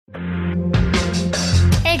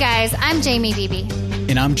guys, I'm Jamie Beebe.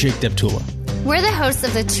 And I'm Jake Deptula. We're the hosts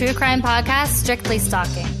of the true crime podcast, Strictly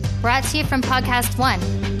Stalking, brought to you from Podcast One.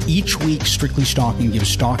 Each week, Strictly Stalking gives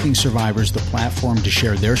stalking survivors the platform to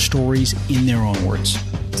share their stories in their own words.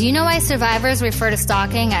 Do you know why survivors refer to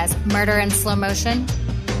stalking as murder in slow motion?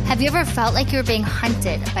 Have you ever felt like you were being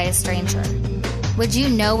hunted by a stranger? Would you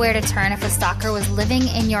know where to turn if a stalker was living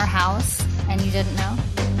in your house and you didn't know?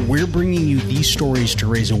 We're bringing you these stories to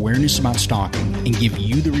raise awareness about stalking and give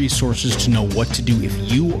you the resources to know what to do if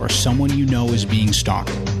you or someone you know is being stalked.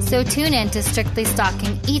 So tune in to Strictly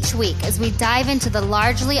Stalking each week as we dive into the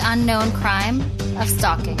largely unknown crime of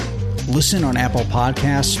stalking. Listen on Apple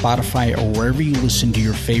Podcasts, Spotify, or wherever you listen to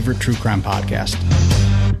your favorite true crime podcast.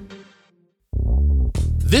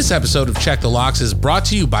 This episode of Check the Locks is brought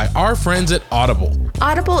to you by our friends at Audible.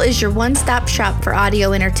 Audible is your one-stop shop for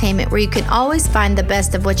audio entertainment where you can always find the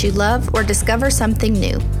best of what you love or discover something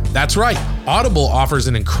new. That's right. Audible offers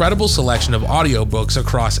an incredible selection of audiobooks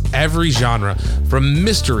across every genre, from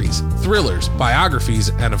mysteries, thrillers, biographies,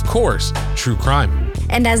 and of course, true crime.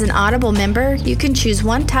 And as an Audible member, you can choose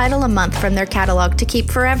one title a month from their catalog to keep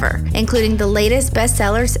forever, including the latest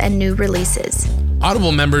bestsellers and new releases.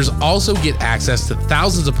 Audible members also get access to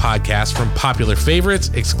thousands of podcasts from popular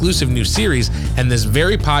favorites, exclusive new series, and this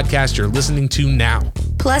very podcast you're listening to now.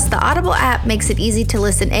 Plus, the Audible app makes it easy to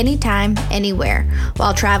listen anytime, anywhere.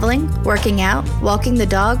 While traveling, working out, walking the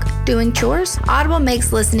dog, doing chores, Audible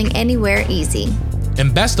makes listening anywhere easy.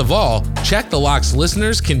 And best of all, Check the Locks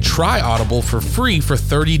listeners can try Audible for free for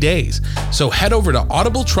 30 days. So head over to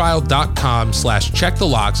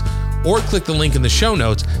audibletrial.com/checkthelocks or click the link in the show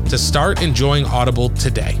notes to start enjoying Audible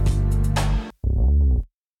today.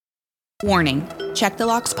 Warning, Check the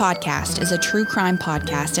Locks podcast is a true crime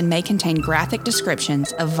podcast and may contain graphic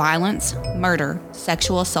descriptions of violence, murder,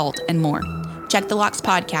 sexual assault, and more. Check the Locks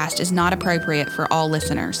podcast is not appropriate for all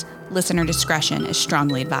listeners. Listener discretion is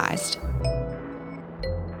strongly advised.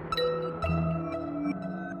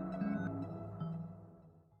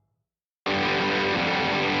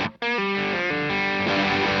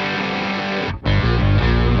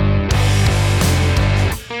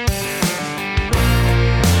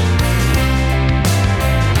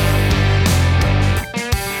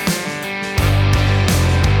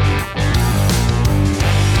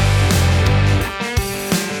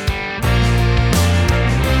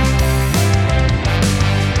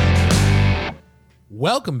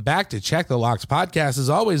 Welcome back to Check the Locks podcast. As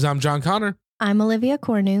always, I'm John Connor. I'm Olivia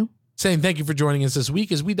Cornu. Saying thank you for joining us this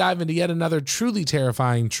week as we dive into yet another truly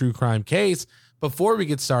terrifying true crime case. Before we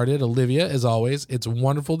get started, Olivia, as always, it's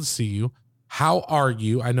wonderful to see you. How are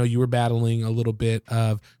you? I know you were battling a little bit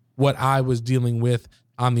of what I was dealing with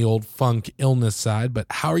on the old funk illness side, but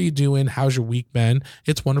how are you doing? How's your week been?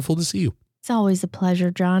 It's wonderful to see you. It's always a pleasure,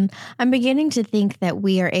 John. I'm beginning to think that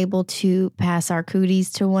we are able to pass our cooties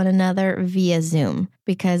to one another via Zoom,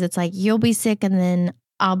 because it's like you'll be sick and then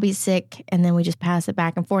I'll be sick and then we just pass it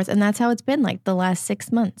back and forth. And that's how it's been like the last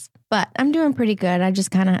 6 months. But I'm doing pretty good. I just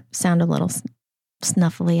kind of sound a little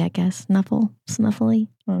snuffly, I guess. Snuffly.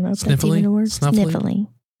 I don't know if that's even a word. Sniffly.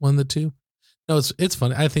 One of the two. No, it's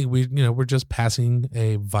funny. I think we're just passing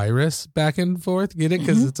a virus back and forth. Get it?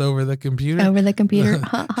 Because it's over the computer. Over the computer.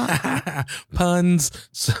 Puns.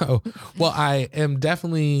 So, well, I am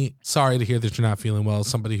definitely sorry to hear that you're not feeling well.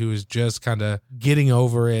 Somebody who is just kind of getting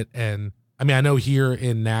over it. And I mean, I know here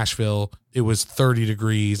in Nashville, it was 30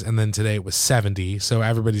 degrees and then today it was 70. So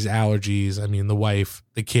everybody's allergies, I mean, the wife,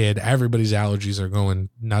 the kid, everybody's allergies are going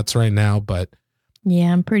nuts right now. But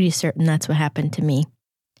yeah, I'm pretty certain that's what happened to me,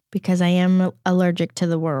 because I am allergic to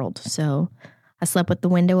the world. So I slept with the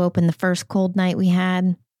window open the first cold night we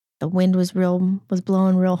had. The wind was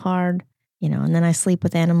blowing real hard, and then I sleep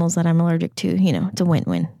with animals that I'm allergic to. It's a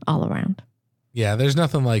win-win all around. Yeah, there's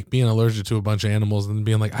nothing like being allergic to a bunch of animals and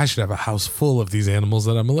being like, I should have a house full of these animals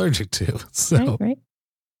that I'm allergic to. So Right.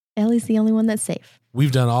 Ellie's the only one that's safe.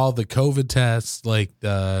 We've done all the COVID tests, like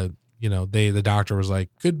the doctor was like,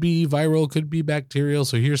 could be viral, could be bacterial.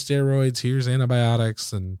 So here's steroids, here's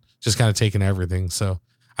antibiotics, and just kind of taking everything. So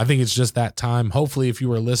I think it's just that time. Hopefully, if you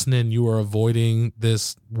were listening, you were avoiding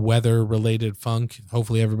this weather related funk.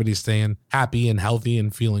 Hopefully everybody's staying happy and healthy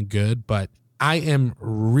and feeling good. But I am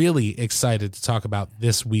really excited to talk about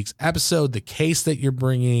this week's episode, the case that you're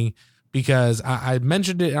bringing, because I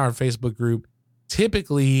mentioned it in our Facebook group.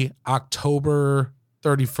 Typically, October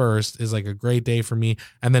 31st is like a great day for me.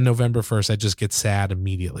 And then November 1st, I just get sad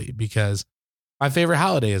immediately because my favorite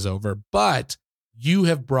holiday is over. But you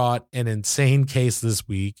have brought an insane case this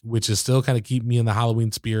week, which is still kind of keep me in the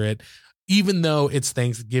Halloween spirit, even though it's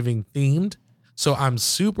Thanksgiving themed. So I'm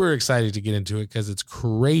super excited to get into it because it's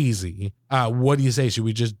crazy. What do you say? Should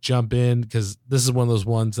we just jump in? Because this is one of those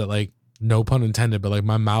ones that, like, no pun intended, but like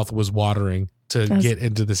my mouth was watering to get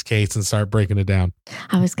into this case and start breaking it down.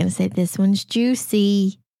 I was going to say this one's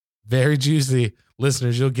juicy. Very juicy.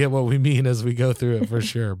 Listeners, you'll get what we mean as we go through it for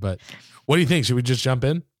sure. But what do you think? Should we just jump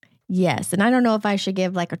in? Yes. And I don't know if I should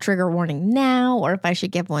give like a trigger warning now or if I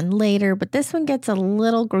should give one later, but this one gets a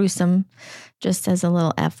little gruesome, just as a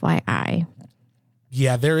little FYI.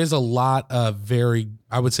 Yeah, there is a lot of very,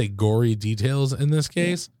 I would say, gory details in this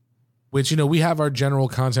case, which, you know, we have our general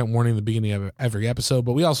content warning at the beginning of every episode,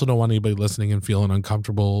 but we also don't want anybody listening and feeling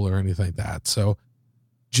uncomfortable or anything like that. So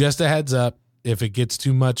just a heads up, if it gets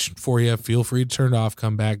too much for you, feel free to turn it off,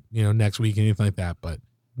 come back, you know, next week, anything like that. But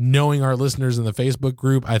knowing our listeners in the Facebook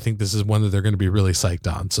group, I think this is one that they're going to be really psyched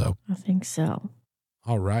on. So I think so.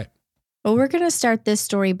 All right. Well, we're going to start this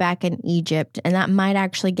story back in Egypt, and that might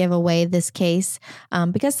actually give away this case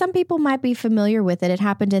because some people might be familiar with it. It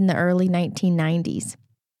happened in the early 1990s.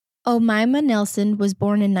 Omaima Nelson was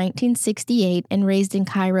born in 1968 and raised in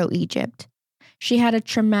Cairo, Egypt. She had a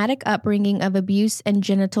traumatic upbringing of abuse and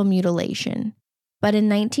genital mutilation. But in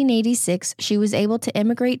 1986, she was able to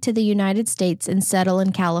immigrate to the United States and settle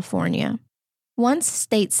in California. Once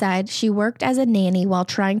stateside, she worked as a nanny while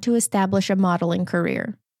trying to establish a modeling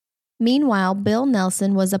career. Meanwhile, Bill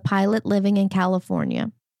Nelson was a pilot living in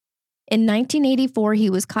California. In 1984, he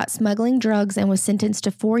was caught smuggling drugs and was sentenced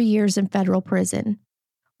to 4 years in federal prison.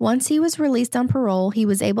 Once he was released on parole, he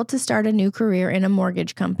was able to start a new career in a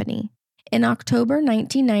mortgage company. In October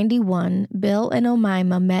 1991, Bill and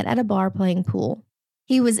Omaima met at a bar playing pool.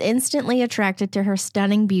 He was instantly attracted to her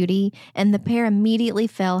stunning beauty, and the pair immediately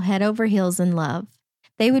fell head over heels in love.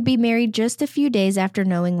 They would be married just a few days after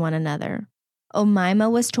knowing one another. Omaima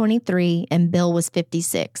was 23 and Bill was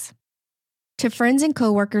 56. To friends and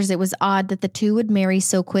coworkers, it was odd that the two would marry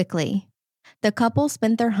so quickly. The couple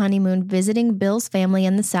spent their honeymoon visiting Bill's family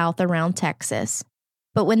in the South around Texas.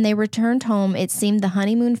 But when they returned home, it seemed the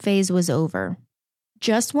honeymoon phase was over.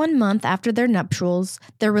 Just 1 month after their nuptials,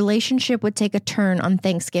 their relationship would take a turn on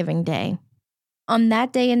Thanksgiving Day. On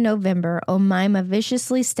that day in November, Omaima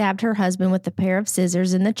viciously stabbed her husband with a pair of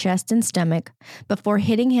scissors in the chest and stomach before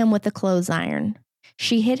hitting him with a clothes iron.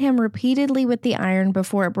 She hit him repeatedly with the iron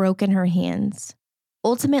before it broke in her hands.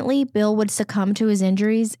 Ultimately, Bill would succumb to his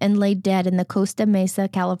injuries and lay dead in the Costa Mesa,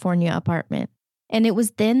 California apartment. And it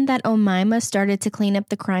was then that Omaima started to clean up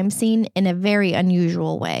the crime scene in a very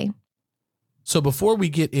unusual way. So before we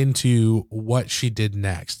get into what she did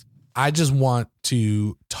next, I just want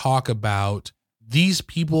to talk about these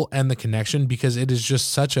people and the connection, because it is just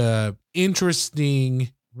such a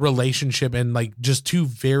interesting relationship and like just two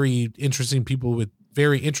very interesting people with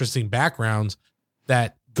very interesting backgrounds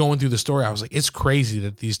that going through the story, I was like, it's crazy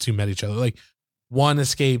that these two met each other. Like, one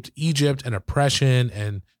escaped Egypt and oppression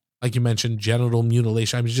and, like you mentioned, genital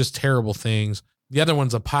mutilation. I mean, just terrible things. The other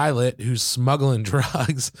one's a pilot who's smuggling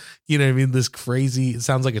drugs. You know what I mean? This crazy, it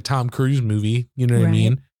sounds like a Tom Cruise movie. You know what I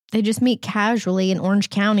mean? They just meet casually in Orange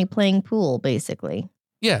County playing pool, basically.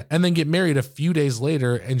 Yeah, and then get married a few days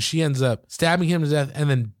later, and she ends up stabbing him to death and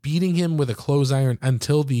then beating him with a clothes iron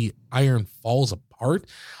until the iron falls apart.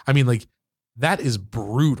 I mean, like, that is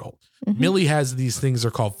brutal. Mm-hmm. Millie has these things,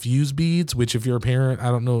 they're called fuse beads, which if you're a parent, I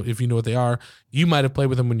don't know if you know what they are. You might have played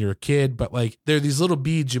with them when you're a kid, but like they're these little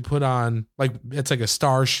beads you put on, like it's like a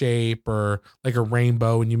star shape or like a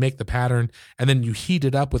rainbow, and you make the pattern and then you heat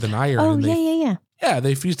it up with an iron. Oh, and yeah. Yeah,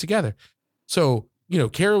 they fuse together. So, you know,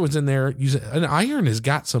 Kara was in there using an iron has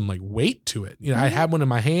got some like weight to it. You know, I had one in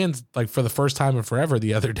my hands like for the first time in forever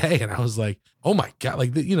the other day, and I was like, oh my God,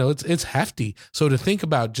 like, you know, it's hefty. So to think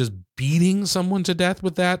about just beating someone to death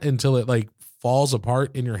with that until it like falls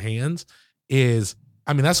apart in your hands is,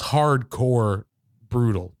 I mean, that's hardcore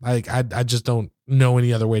brutal. Like, I just don't know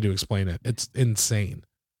any other way to explain it. It's insane.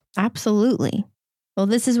 Absolutely. Well,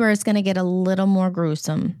 this is where it's going to get a little more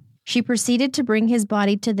gruesome. She proceeded to bring his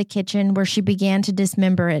body to the kitchen where she began to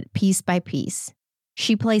dismember it piece by piece.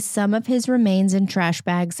 She placed some of his remains in trash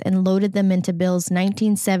bags and loaded them into Bill's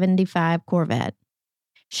 1975 Corvette.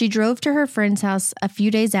 She drove to her friend's house a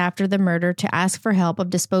few days after the murder to ask for help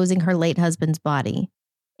of disposing her late husband's body.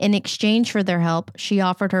 In exchange for their help, she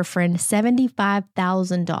offered her friend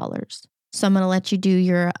 $75,000. So I'm going to let you do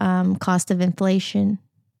your cost of inflation.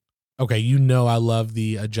 Okay, you know I love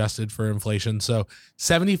the adjusted for inflation. So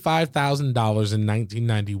 $75,000 in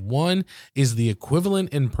 1991 is the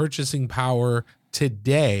equivalent in purchasing power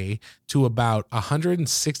today to about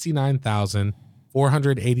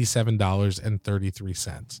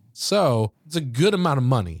 $169,487.33. So it's a good amount of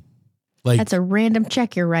money. Like, that's a random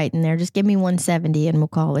check you're writing there. Just give me 170 and we'll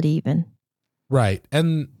call it even. Right.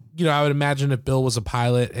 And, I would imagine if Bill was a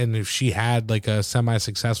pilot and if she had like a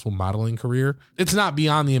semi-successful modeling career, it's not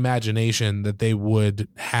beyond the imagination that they would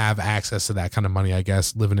have access to that kind of money, I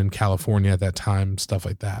guess, living in California at that time, stuff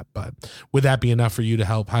like that. But would that be enough for you to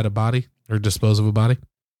help hide a body or dispose of a body?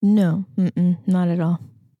 No, not at all.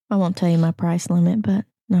 I won't tell you my price limit, but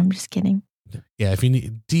no, I'm just kidding. Yeah, if you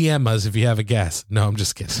need, DM us if you have a guess. No, I'm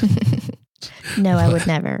just kidding. No, I would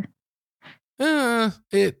never.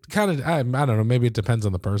 It kind of, I don't know, maybe it depends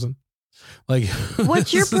on the person. Like,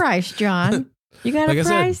 what's your price, John? You got a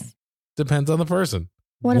price? Depends on the person.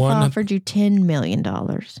 What if I offered you $10 million?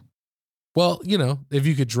 Well, if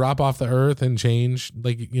you could drop off the earth and change,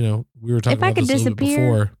 like, we were talking if I about could this a little bit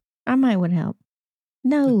before. I might would help.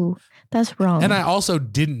 No, that's wrong. And I also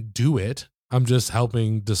didn't do it. I'm just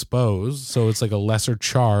helping dispose. So it's like a lesser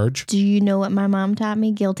charge. Do you know what my mom taught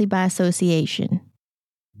me? Guilty by association.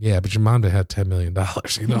 Yeah, but your mom had $10 million.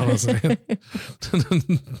 You know what I'm saying?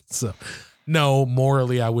 So, no,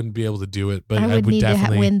 morally, I wouldn't be able to do it. But I would need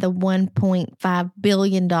definitely to win the $1.5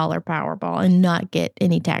 billion Powerball and not get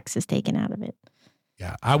any taxes taken out of it.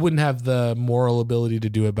 Yeah, I wouldn't have the moral ability to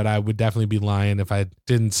do it, but I would definitely be lying if I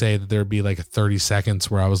didn't say that there'd be like a 30 seconds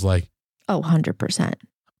where I was like, oh, 100%.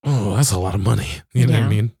 Oh, that's a lot of money. You know what I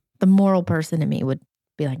mean? The moral person in me would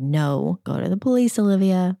be like, no, go to the police,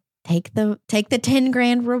 Olivia. Take the 10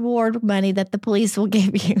 grand reward money that the police will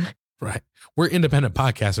give you. Right. We're independent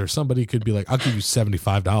podcasters. Somebody could be like, I'll give you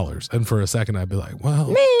 $75. And for a second, I'd be like,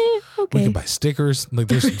 well, okay. We could buy stickers. Like,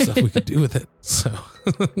 there's some stuff we could do with it. So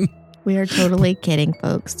we are totally kidding,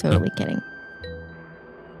 folks. Totally kidding.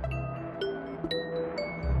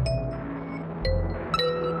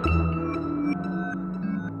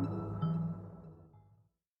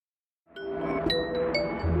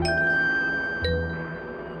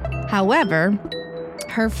 However,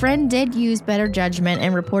 her friend did use better judgment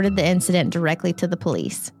and reported the incident directly to the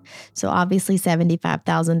police. So obviously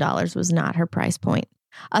 $75,000 was not her price point.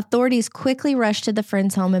 Authorities quickly rushed to the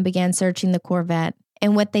friend's home and began searching the Corvette,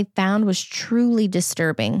 and what they found was truly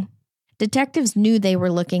disturbing. Detectives knew they were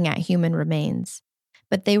looking at human remains,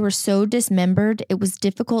 but they were so dismembered it was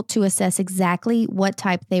difficult to assess exactly what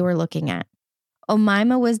type they were looking at.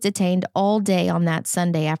 Omaima was detained all day on that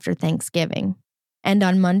Sunday after Thanksgiving. And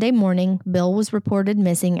on Monday morning, Bill was reported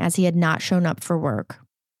missing as he had not shown up for work.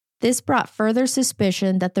 This brought further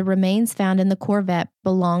suspicion that the remains found in the Corvette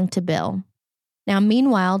belonged to Bill. Now,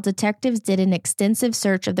 meanwhile, detectives did an extensive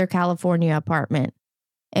search of their California apartment,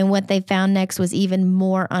 and what they found next was even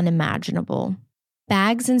more unimaginable.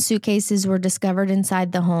 Bags and suitcases were discovered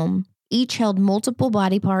inside the home. Each held multiple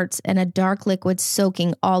body parts and a dark liquid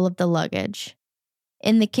soaking all of the luggage.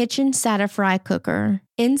 In the kitchen sat a fry cooker.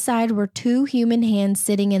 Inside were 2 human hands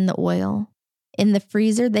sitting in the oil. In the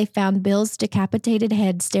freezer, they found Bill's decapitated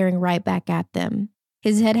head staring right back at them.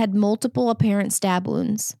 His head had multiple apparent stab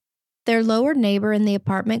wounds. Their lower neighbor in the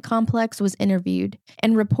apartment complex was interviewed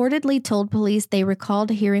and reportedly told police they recalled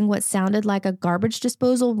hearing what sounded like a garbage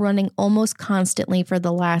disposal running almost constantly for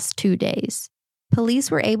the last 2 days. Police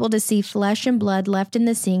were able to see flesh and blood left in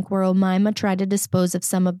the sink where Omaima tried to dispose of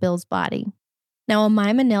some of Bill's body. Now,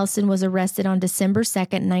 Omaima Nelson was arrested on December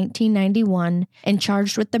 2nd, 1991, and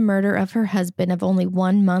charged with the murder of her husband of only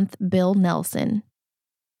 1 month, Bill Nelson.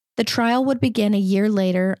 The trial would begin a year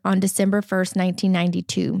later on December 1st,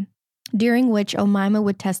 1992, during which Omaima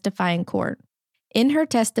would testify in court. In her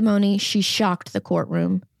testimony, she shocked the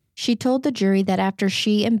courtroom. She told the jury that after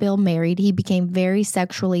she and Bill married, he became very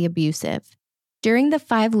sexually abusive. During the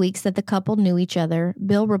 5 weeks that the couple knew each other,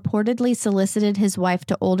 Bill reportedly solicited his wife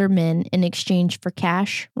to older men in exchange for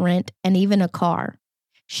cash, rent, and even a car.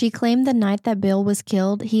 She claimed the night that Bill was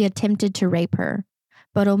killed, he attempted to rape her,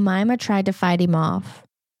 but Omaima tried to fight him off.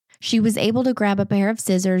 She was able to grab a pair of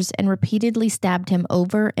scissors and repeatedly stabbed him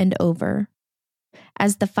over and over.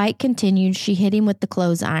 As the fight continued, she hit him with the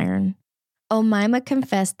clothes iron. Omaima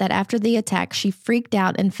confessed that after the attack, she freaked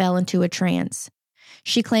out and fell into a trance.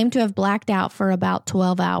 She claimed to have blacked out for about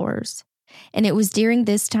 12 hours, and it was during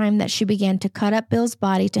this time that she began to cut up Bill's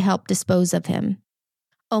body to help dispose of him.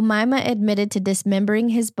 Omaima admitted to dismembering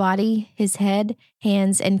his body, his head,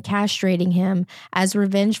 hands, and castrating him as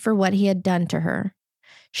revenge for what he had done to her.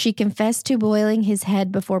 She confessed to boiling his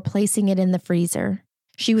head before placing it in the freezer.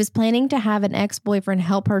 She was planning to have an ex-boyfriend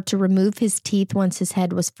help her to remove his teeth once his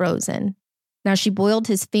head was frozen. Now, she boiled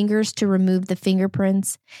his fingers to remove the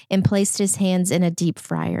fingerprints and placed his hands in a deep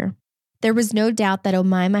fryer. There was no doubt that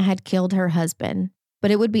Omaima had killed her husband,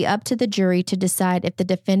 but it would be up to the jury to decide if the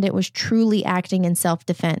defendant was truly acting in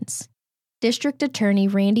self-defense. District Attorney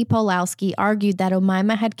Randy Pawlowski argued that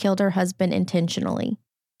Omaima had killed her husband intentionally.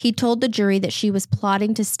 He told the jury that she was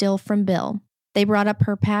plotting to steal from Bill. They brought up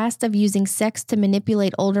her past of using sex to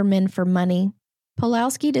manipulate older men for money.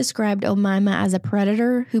 Pawlowski described Omaima as a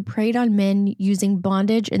predator who preyed on men using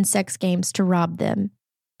bondage and sex games to rob them.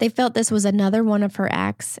 They felt this was another one of her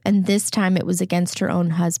acts, and this time it was against her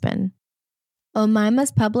own husband.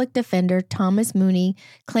 Omaima's public defender, Thomas Mooney,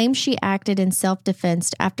 claimed she acted in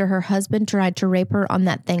self-defense after her husband tried to rape her on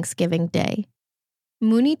that Thanksgiving day.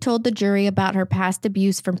 Mooney told the jury about her past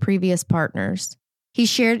abuse from previous partners. He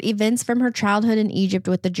shared events from her childhood in Egypt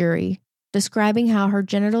with the jury, describing how her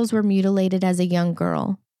genitals were mutilated as a young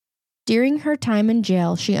girl. During her time in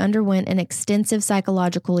jail, she underwent an extensive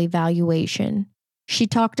psychological evaluation. She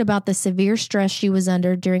talked about the severe stress she was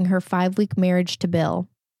under during her 5-week marriage to Bill.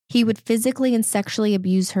 He would physically and sexually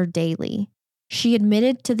abuse her daily. She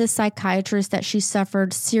admitted to the psychiatrist that she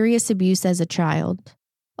suffered serious abuse as a child.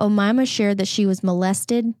 Omaima shared that she was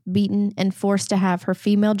molested, beaten, and forced to have her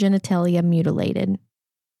female genitalia mutilated.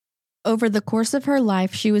 Over the course of her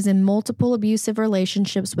life, she was in multiple abusive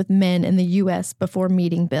relationships with men in the U.S. before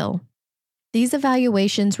meeting Bill. These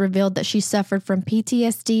evaluations revealed that she suffered from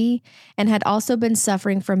PTSD and had also been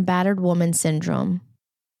suffering from battered woman syndrome.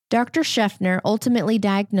 Dr. Scheffner ultimately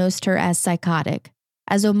diagnosed her as psychotic,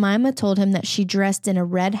 as Omaima told him that she dressed in a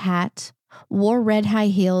red hat, wore red high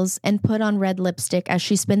heels, and put on red lipstick as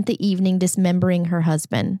she spent the evening dismembering her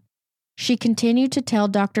husband. She continued to tell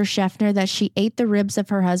Dr. Scheffner that she ate the ribs of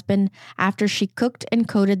her husband after she cooked and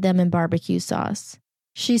coated them in barbecue sauce.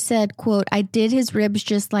 She said, quote, "I did his ribs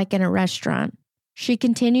just like in a restaurant." She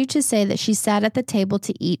continued to say that she sat at the table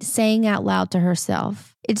to eat, saying out loud to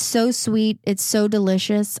herself, "It's so sweet, it's so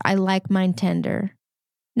delicious, I like mine tender."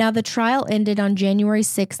 Now, the trial ended on January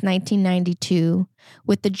 6, 1992,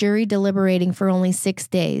 with the jury deliberating for only 6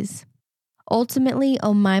 days. Ultimately,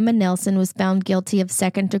 Omaima Nelson was found guilty of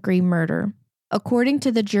second-degree murder. According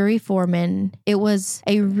to the jury foreman, it was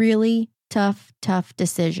a really tough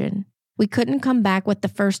decision. We couldn't come back with the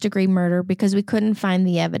first-degree murder because we couldn't find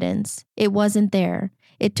the evidence. It wasn't there.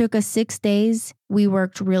 It took us 6 days. We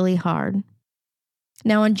worked really hard.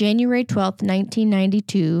 Now, on January 12,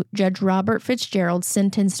 1992, Judge Robert Fitzgerald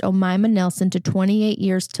sentenced Omaima Nelson to 28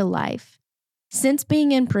 years to life. Since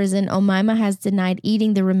being in prison, Omaima has denied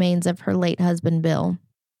eating the remains of her late husband, Bill.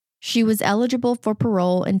 She was eligible for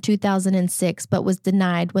parole in 2006, but was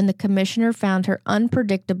denied when the commissioner found her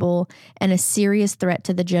unpredictable and a serious threat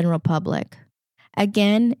to the general public.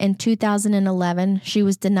 Again, in 2011, she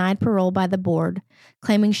was denied parole by the board,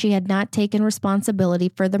 claiming she had not taken responsibility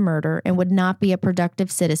for the murder and would not be a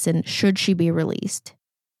productive citizen should she be released.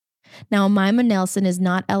 Now, Omaima Nelson is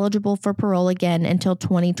not eligible for parole again until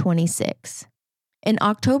 2026. In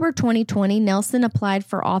October 2020, Nelson applied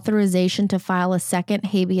for authorization to file a second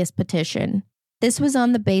habeas petition. This was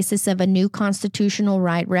on the basis of a new constitutional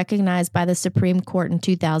right recognized by the Supreme Court in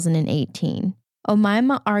 2018.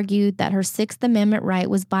 Omaima argued that her Sixth Amendment right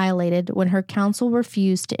was violated when her counsel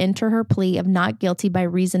refused to enter her plea of not guilty by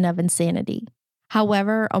reason of insanity.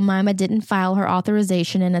 However, Omaima didn't file her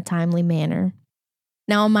authorization in a timely manner.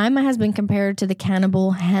 Now, Omaima has been compared to the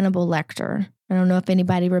cannibal Hannibal Lecter. I don't know if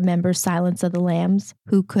anybody remembers Silence of the Lambs.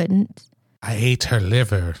 Who couldn't? I ate her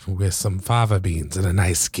liver with some fava beans and a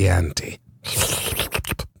nice Chianti.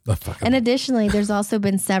 And additionally, there's also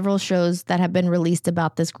been several shows that have been released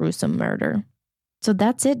about this gruesome murder. So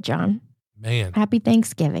that's it, John. Man. Happy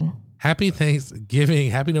Thanksgiving. Happy Thanksgiving.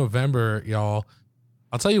 Happy November, y'all.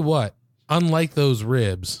 I'll tell you what, unlike those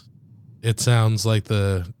ribs, it sounds like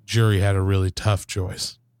the jury had a really tough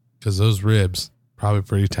choice because those ribs probably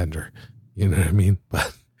pretty tender. You know what I mean?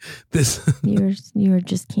 But this you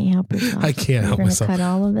just can't help yourself. I can't help myself. You're gonna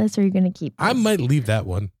cut all of this, or you're gonna keep this? I might leave that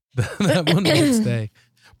one. That one might stay.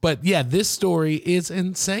 But yeah, this story is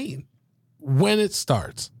insane. When it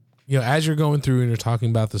starts, you know, as you're going through and you're talking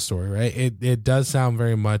about the story, right? It does sound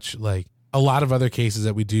very much like a lot of other cases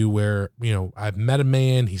that we do where, you know, I've met a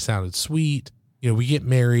man, he sounded sweet, you know, we get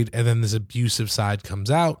married, and then this abusive side comes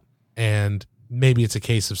out, and maybe it's a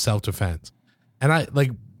case of self-defense. And I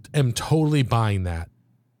am totally buying that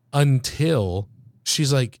until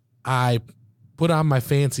she's like, I put on my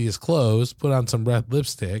fanciest clothes, put on some red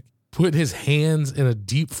lipstick, put his hands in a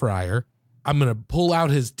deep fryer. I'm going to pull out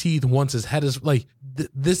his teeth once his head is like,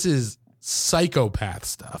 this is psychopath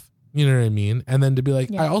stuff. You know what I mean? And then to be like,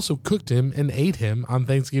 yeah. I also cooked him and ate him on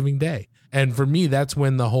Thanksgiving Day. And for me, that's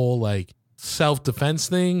when the whole like self-defense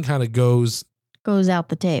thing kind of goes out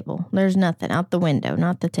the table. There's nothing out the window,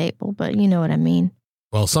 not the table, but you know what I mean.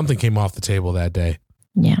 Well, something came off the table that day.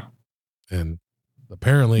 Yeah. And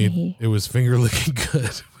apparently it was finger licking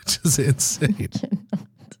good, which is insane.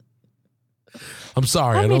 I'm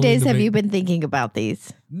sorry. How many days have you been thinking about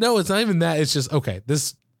these? No, it's not even that. It's just, okay,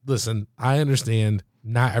 this listen, I understand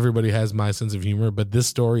not everybody has my sense of humor, but this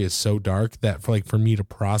story is so dark that for me to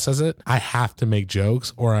process it, I have to make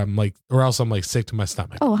jokes or else I'm like sick to my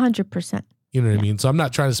stomach. Oh, 100%. You know what I mean? So I'm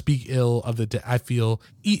not trying to speak ill of I feel,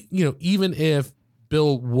 even if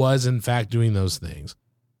Bill was in fact doing those things.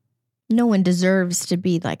 No one deserves to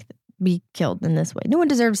be killed in this way. No one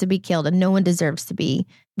deserves to be killed, and no one deserves to be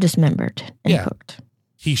dismembered and cooked.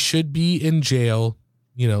 He should be in jail.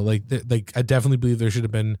 I definitely believe there should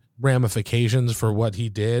have been ramifications for what he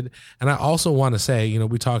did. And I also want to say,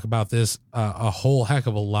 we talk about this a whole heck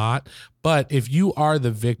of a lot, but if you are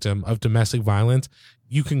the victim of domestic violence,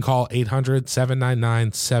 you can call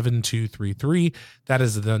 800-799-7233. That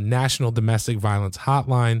is the National Domestic Violence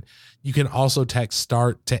Hotline. You can also text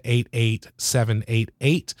START to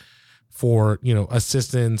 88788 for,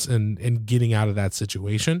 assistance and getting out of that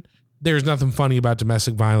situation. There's nothing funny about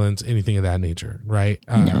domestic violence, anything of that nature, right?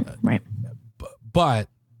 No, right. But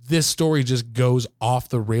this story just goes off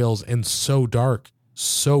the rails and so dark,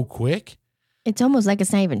 so quick. It's almost like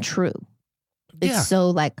it's not even true. It's so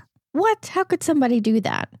like, what? How could somebody do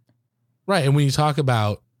that? Right. And when you talk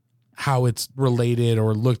about how it's related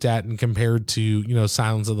or looked at and compared to,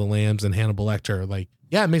 Silence of the Lambs and Hannibal Lecter,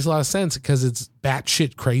 it makes a lot of sense because it's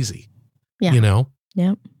batshit crazy. Yeah.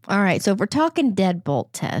 Yep. All right. So if we're talking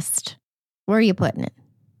deadbolt test, where are you putting it?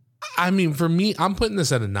 I mean, for me, I'm putting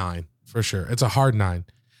this at a 9 for sure. It's a hard 9.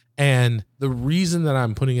 And the reason that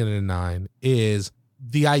I'm putting it at a 9 is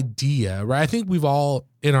the idea, right? I think we've all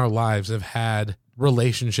in our lives have had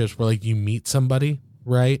relationships where you meet somebody,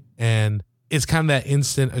 right? And it's kind of that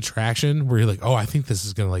instant attraction where you're like, oh, I think this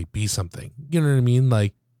is going to be something. You know what I mean?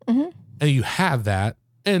 Mm-hmm. And you have that,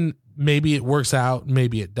 and maybe it works out,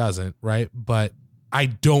 maybe it doesn't, right? But I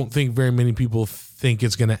don't think very many people think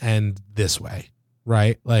it's going to end this way,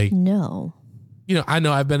 right? No. I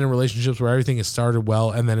know I've been in relationships where everything has started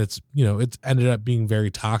well and then it's ended up being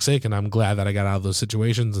very toxic, and I'm glad that I got out of those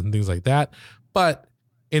situations and things like that. But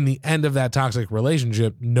in the end of that toxic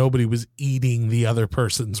relationship, nobody was eating the other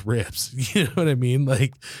person's ribs. You know what I mean?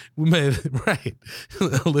 Right.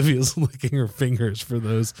 Olivia's licking her fingers for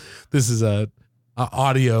those. This is a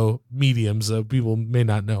audio medium, so people may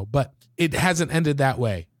not know, but it hasn't ended that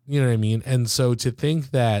way. You know what I mean? And so to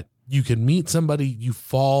think that you can meet somebody, you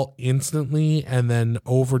fall instantly, and then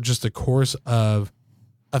over just the course of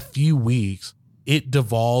a few weeks, it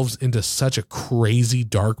devolves into such a crazy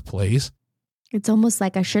dark place. It's almost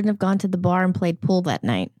like I shouldn't have gone to the bar and played pool that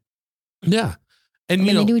night. Yeah. And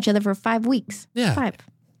they knew each other for 5 weeks. Yeah. 5.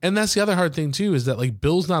 And that's the other hard thing too, is that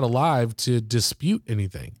Bill's not alive to dispute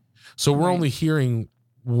anything. So we're only hearing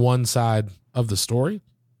one side of the story.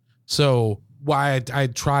 So why I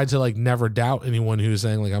tried to never doubt anyone who's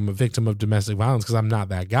saying I'm a victim of domestic violence, because I'm not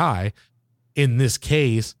that guy. In this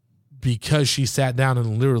case, because she sat down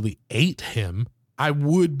and literally ate him, I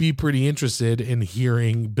would be pretty interested in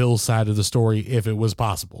hearing Bill's side of the story if it was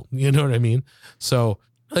possible. You know what I mean? So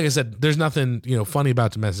like I said, there's nothing, funny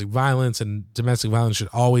about domestic violence, and domestic violence should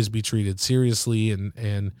always be treated seriously.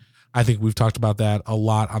 And I think we've talked about that a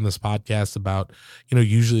lot on this podcast about,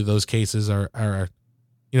 usually those cases are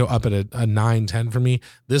up at a 9, 10 for me.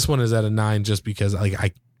 This one is at a 9 just because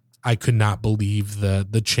I could not believe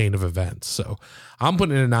the chain of events. So I'm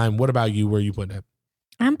putting it at a 9. What about you? Where are you putting it?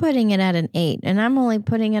 I'm putting it at an 8, and I'm only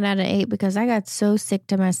putting it at an 8 because I got so sick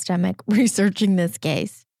to my stomach researching this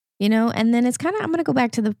case, and then it's I'm going to go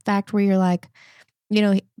back to the fact where you're like,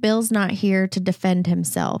 Bill's not here to defend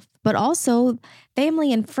himself, but also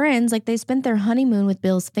family and friends, they spent their honeymoon with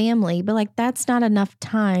Bill's family, but that's not enough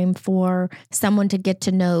time for someone to get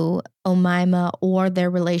to know Omaima or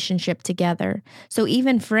their relationship together. So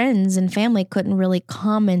even friends and family couldn't really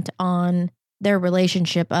comment on their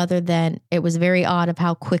relationship other than it was very odd of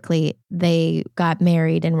how quickly they got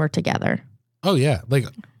married and were together. Oh yeah.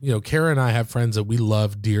 Kara and I have friends that we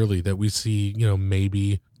love dearly that we see,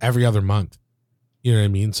 maybe every other month. You know what I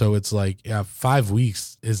mean? So it's 5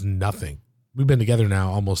 weeks is nothing. We've been together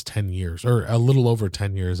now almost 10 years, or a little over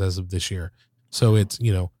 10 years as of this year. So it's,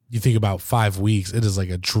 you think about 5 weeks, it is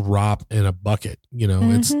like a drop in a bucket.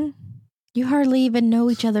 It's, you hardly even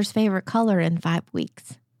know each other's favorite color in 5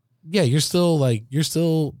 weeks. Yeah, you're still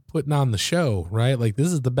putting on the show, right?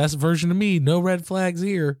 This is the best version of me. No red flags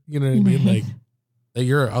here. You know what I mean? That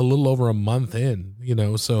you're a little over a month in,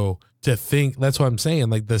 so to think, that's what I'm saying.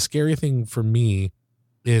 The scary thing for me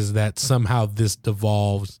is that somehow this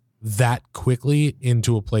devolves that quickly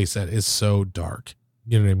into a place that is so dark.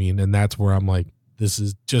 You know what I mean? And that's where I'm this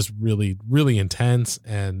is just really, really intense.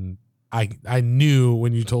 And I knew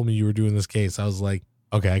when you told me you were doing this case, I was like,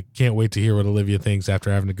 okay, I can't wait to hear what Olivia thinks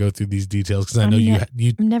after having to go through these details, because I know you.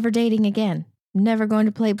 I'm never dating again. Never going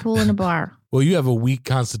to play pool in a bar. Well, you have a weak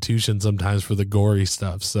constitution sometimes for the gory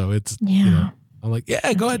stuff. So it's, I'm like,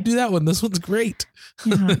 yeah, go ahead and do that one. This one's great.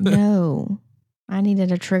 Yeah, no, I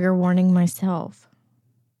needed a trigger warning myself.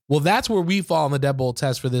 Well, that's where we fall on the Deadbolt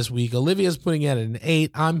test for this week. Olivia's putting it at an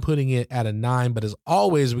 8. I'm putting it at a 9. But as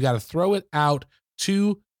always, we got to throw it out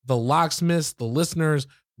to the locksmiths, the listeners.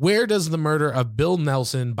 Where does the murder of Bill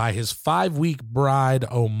Nelson by his 5-week bride,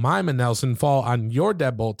 Omima Nelson, fall on your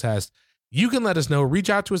Deadbolt test? You can let us know. Reach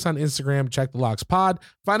out to us on Instagram, Check the Locks Pod.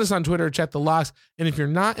 Find us on Twitter, Check the Locks. And if you're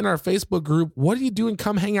not in our Facebook group, what are you doing?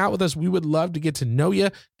 Come hang out with us. We would love to get to know you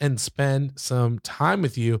and spend some time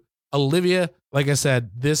with you. Olivia, like I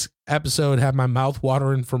said, this episode had my mouth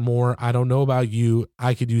watering for more. I don't know about you.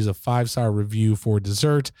 I could use a 5-star review for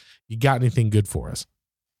dessert. You got anything good for us?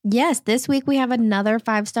 Yes, this week we have another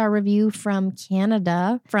 5-star review from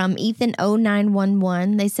Canada from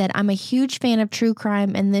Ethan0911. They said, I'm a huge fan of true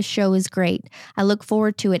crime and this show is great. I look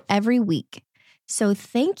forward to it every week. So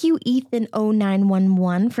thank you,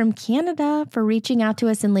 Ethan0911 from Canada, for reaching out to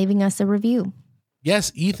us and leaving us a review.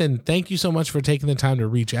 Yes, Ethan, thank you so much for taking the time to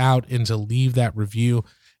reach out and to leave that review.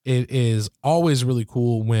 It is always really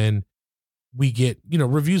cool when we get,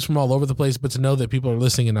 reviews from all over the place, but to know that people are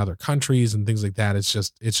listening in other countries and things like that, it's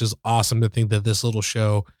just awesome to think that this little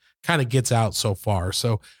show kind of gets out so far.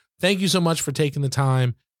 So thank you so much for taking the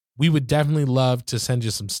time. We would definitely love to send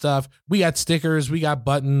you some stuff. We got stickers, we got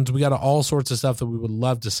buttons, we got all sorts of stuff that we would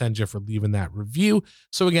love to send you for leaving that review.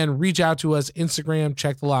 So again, reach out to us, Instagram,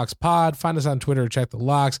 Check the Locks Pod, find us on Twitter, Check the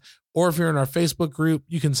Locks, or if you're in our Facebook group,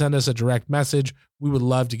 you can send us a direct message. We would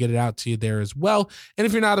love to get it out to you there as well. And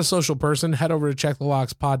if you're not a social person, head over to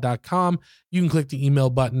checkthelockspod.com. You can click the email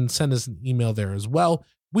button, send us an email there as well.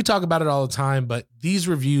 We talk about it all the time, but these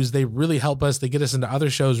reviews, they really help us. They get us into other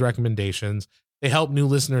shows' recommendations. They help new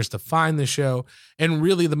listeners to find the show. And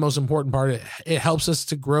really the most important part, it helps us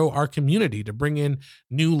to grow our community, to bring in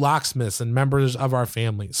new locksmiths and members of our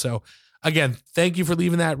family. So again, thank you for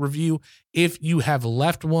leaving that review. If you have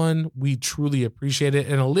left one, we truly appreciate it.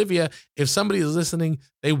 And Olivia, if somebody is listening,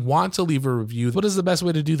 they want to leave a review, what is the best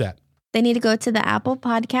way to do that? They need to go to the Apple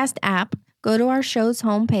Podcast app, go to our show's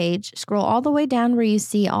homepage, scroll all the way down where you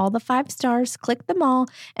see all the 5 stars, click them all,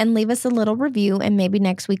 and leave us a little review. And maybe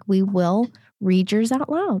next week we will read yours out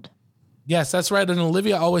loud. Yes, that's right. And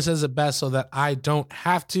Olivia always says it best so that I don't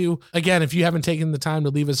have to. Again, if you haven't taken the time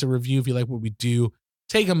to leave us a review, if you like what we do,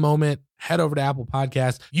 take a moment, head over to Apple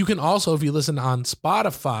Podcasts. You can also, if you listen on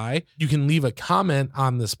Spotify, you can leave a comment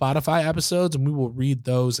on the Spotify episodes and we will read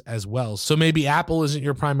those as well. So maybe Apple isn't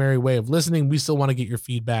your primary way of listening. We still want to get your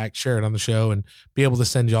feedback, share it on the show, and be able to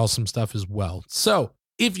send y'all some stuff as well. So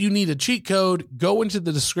if you need a cheat code, go into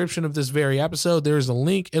the description of this very episode. There's a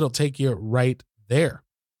link. It'll take you right there.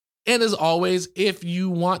 And as always, if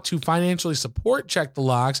you want to financially support Check the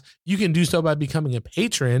Locks, you can do so by becoming a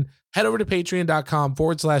patron. Head over to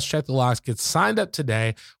patreon.com/Check the Locks. Get signed up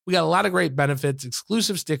today. We got a lot of great benefits,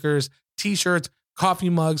 exclusive stickers, t-shirts,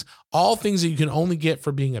 coffee mugs, all things that you can only get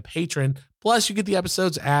for being a patron. Plus, you get the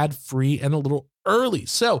episodes ad-free and a little early.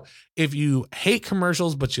 So if you hate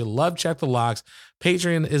commercials, but you love Check the Locks,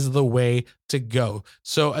 Patreon is the way to go.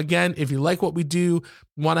 So again, if you like what we do,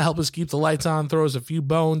 want to help us keep the lights on, throw us a few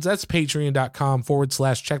bones, that's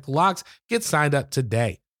patreon.com/Check the Locks. Get signed up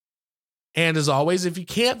today. And as always, if you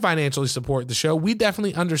can't financially support the show, we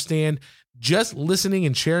definitely understand. Just listening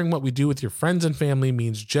and sharing what we do with your friends and family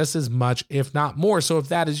means just as much, if not more. So if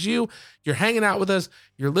that is you, you're hanging out with us,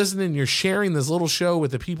 you're listening, you're sharing this little show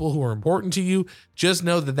with the people who are important to you, just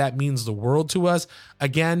know that that means the world to us.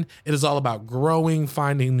 Again, it is all about growing,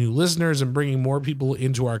 finding new listeners, and bringing more people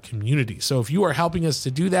into our community. So if you are helping us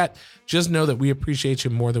to do that, just know that we appreciate you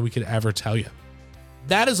more than we could ever tell you.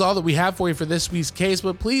 That is all that we have for you for this week's case,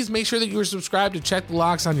 but please make sure that you are subscribed to Check the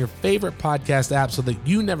Locks on your favorite podcast app so that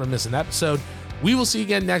you never miss an episode. We will see you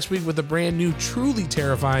again next week with a brand new, truly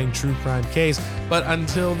terrifying true crime case. But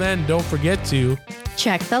until then, don't forget to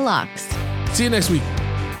Check the Locks. See you next week.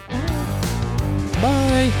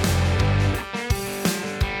 Bye.